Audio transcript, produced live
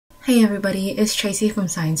Hey everybody, it's Tracy from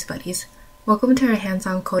Science Buddies. Welcome to our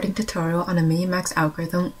hands-on coding tutorial on a Minimax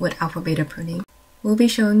algorithm with alpha-beta pruning. We'll be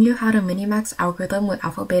showing you how the Minimax algorithm with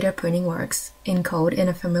alpha-beta pruning works in code in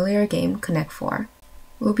a familiar game, Connect 4.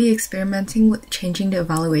 We'll be experimenting with changing the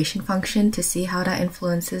evaluation function to see how that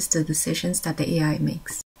influences the decisions that the AI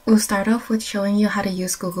makes. We'll start off with showing you how to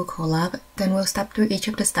use Google Colab, then we'll step through each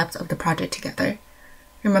of the steps of the project together.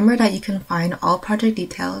 Remember that you can find all project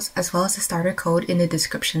details as well as the starter code in the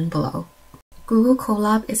description below. Google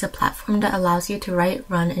Colab is a platform that allows you to write,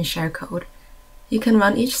 run, and share code. You can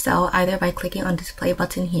run each cell either by clicking on this play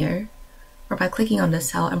button here, or by clicking on the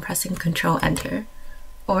cell and pressing Ctrl-Enter,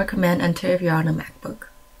 or Command-Enter if you're on a MacBook.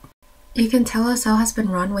 You can tell a cell has been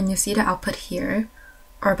run when you see the output here,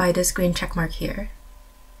 or by this green checkmark here.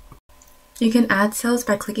 You can add cells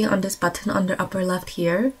by clicking on this button on the upper left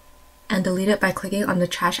here, and delete it by clicking on the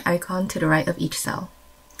trash icon to the right of each cell.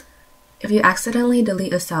 If you accidentally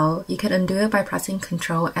delete a cell, you can undo it by pressing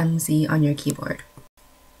Ctrl-MZ on your keyboard.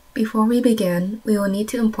 Before we begin, we will need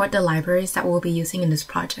to import the libraries that we'll be using in this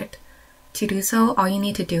project. To do so, all you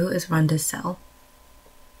need to do is run this cell.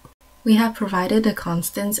 We have provided the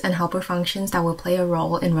constants and helper functions that will play a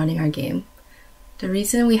role in running our game. The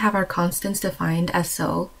reason we have our constants defined as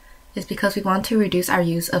so is because we want to reduce our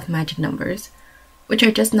use of magic numbers, which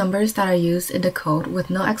are just numbers that are used in the code with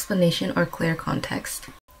no explanation or clear context.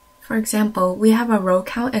 For example, we have a row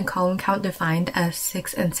count and column count defined as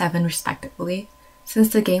 6 and 7 respectively, since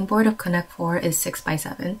the game board of Connect 4 is 6 by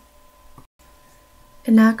 7.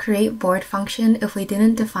 In our create board function, if we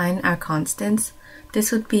didn't define our constants,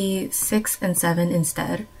 this would be 6 and 7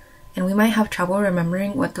 instead, and we might have trouble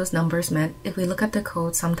remembering what those numbers meant if we look at the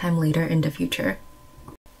code sometime later in the future.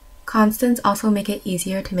 Constants also make it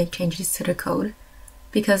easier to make changes to the code,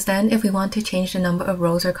 because then if we want to change the number of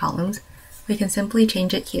rows or columns, we can simply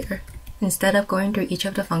change it here, instead of going through each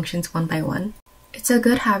of the functions one by one. It's a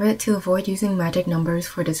good habit to avoid using magic numbers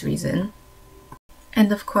for this reason.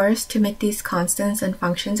 And of course, to make these constants and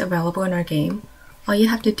functions available in our game, all you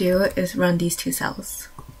have to do is run these two cells.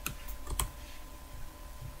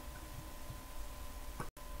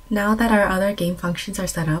 Now that our other game functions are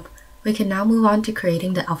set up, we can now move on to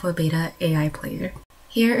creating the alpha-beta AI player.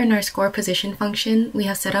 Here in our score position function, we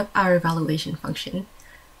have set up our evaluation function.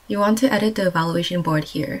 You want to edit the evaluation board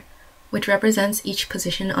here, which represents each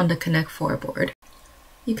position on the Connect 4 board.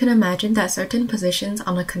 You can imagine that certain positions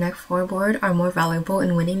on the Connect 4 board are more valuable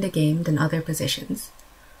in winning the game than other positions.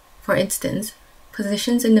 For instance,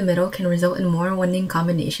 positions in the middle can result in more winning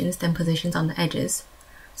combinations than positions on the edges,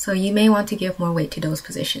 so you may want to give more weight to those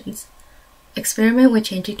positions. Experiment with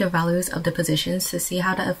changing the values of the positions to see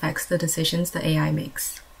how that affects the decisions the AI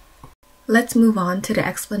makes. Let's move on to the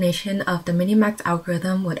explanation of the Minimax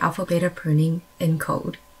algorithm with alpha-beta pruning in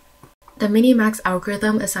code. The Minimax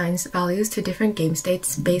algorithm assigns values to different game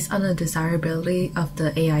states based on the desirability of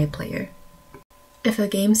the AI player. If a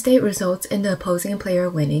game state results in the opposing player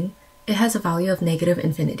winning, it has a value of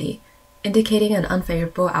 -infinity, indicating an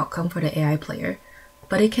unfavorable outcome for the AI player,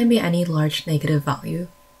 but it can be any large negative value.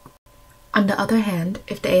 On the other hand,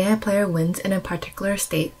 if the AI player wins in a particular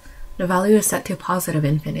state, the value is set to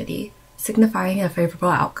 +infinity, signifying a favorable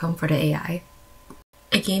outcome for the AI.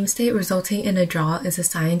 A game state resulting in a draw is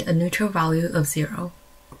assigned a neutral value of 0.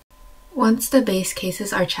 Once the base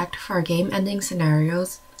cases are checked for game-ending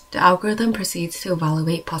scenarios, the algorithm proceeds to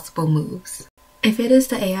evaluate possible moves. If it is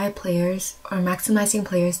the AI player's or maximizing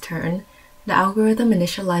player's turn, the algorithm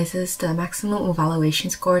initializes the maximum evaluation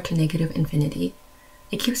score to -infinity.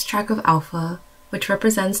 It keeps track of alpha, which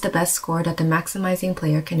represents the best score that the maximizing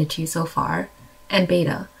player can achieve so far, and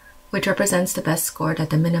beta, which represents the best score that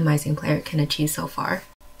the minimizing player can achieve so far.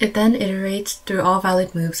 It then iterates through all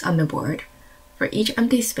valid moves on the board. For each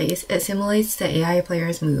empty space, it simulates the AI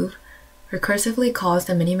player's move, recursively calls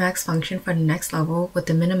the Minimax function for the next level with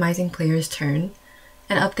the minimizing player's turn,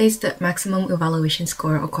 and updates the maximum evaluation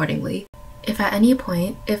score accordingly. If at any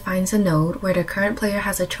point it finds a node where the current player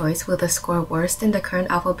has a choice with a score worse than the current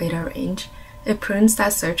alpha-beta range, it prunes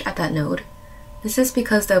that search at that node. This is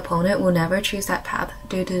because the opponent will never choose that path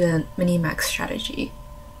due to the Minimax strategy.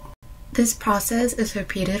 This process is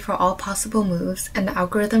repeated for all possible moves, and the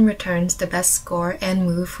algorithm returns the best score and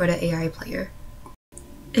move for the AI player.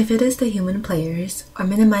 If it is the human player's or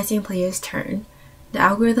minimizing player's turn, the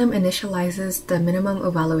algorithm initializes the minimum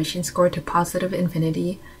evaluation score to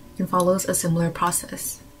 +infinity and follows a similar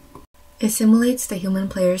process. It simulates the human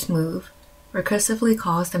player's move, recursively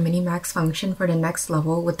calls the Minimax function for the next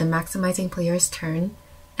level with the maximizing player's turn,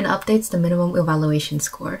 and updates the minimum evaluation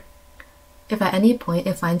score. If at any point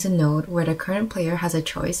it finds a node where the current player has a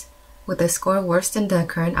choice with a score worse than the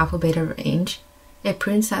current alpha-beta range, it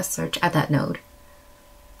prunes that search at that node.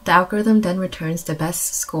 The algorithm then returns the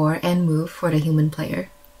best score and move for the human player.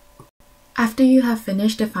 After you have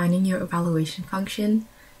finished defining your evaluation function,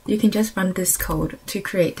 you can just run this code to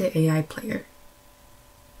create the AI player.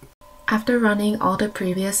 After running all the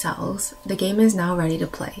previous cells, the game is now ready to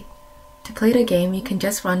play. To play the game, you can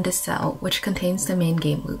just run this cell, which contains the main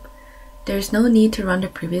game loop. There is no need to run the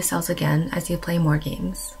previous cells again as you play more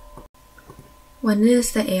games. When it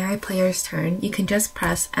is the AI player's turn, you can just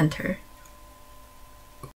press Enter.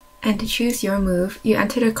 And to choose your move, you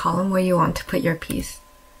enter the column where you want to put your piece.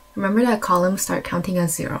 Remember that columns start counting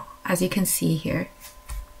as 0, as you can see here.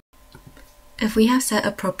 If we have set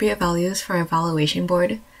appropriate values for our evaluation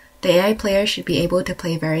board, the AI player should be able to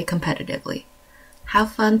play very competitively.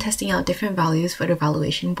 Have fun testing out different values for the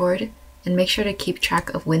evaluation board, and make sure to keep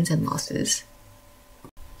track of wins and losses.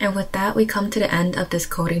 And with that, we come to the end of this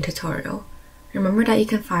coding tutorial. Remember that you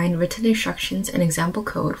can find written instructions and example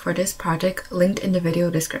code for this project linked in the video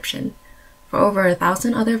description. For over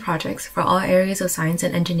 1,000 other projects for all areas of science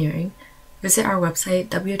and engineering, visit our website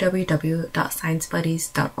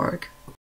www.sciencebuddies.org.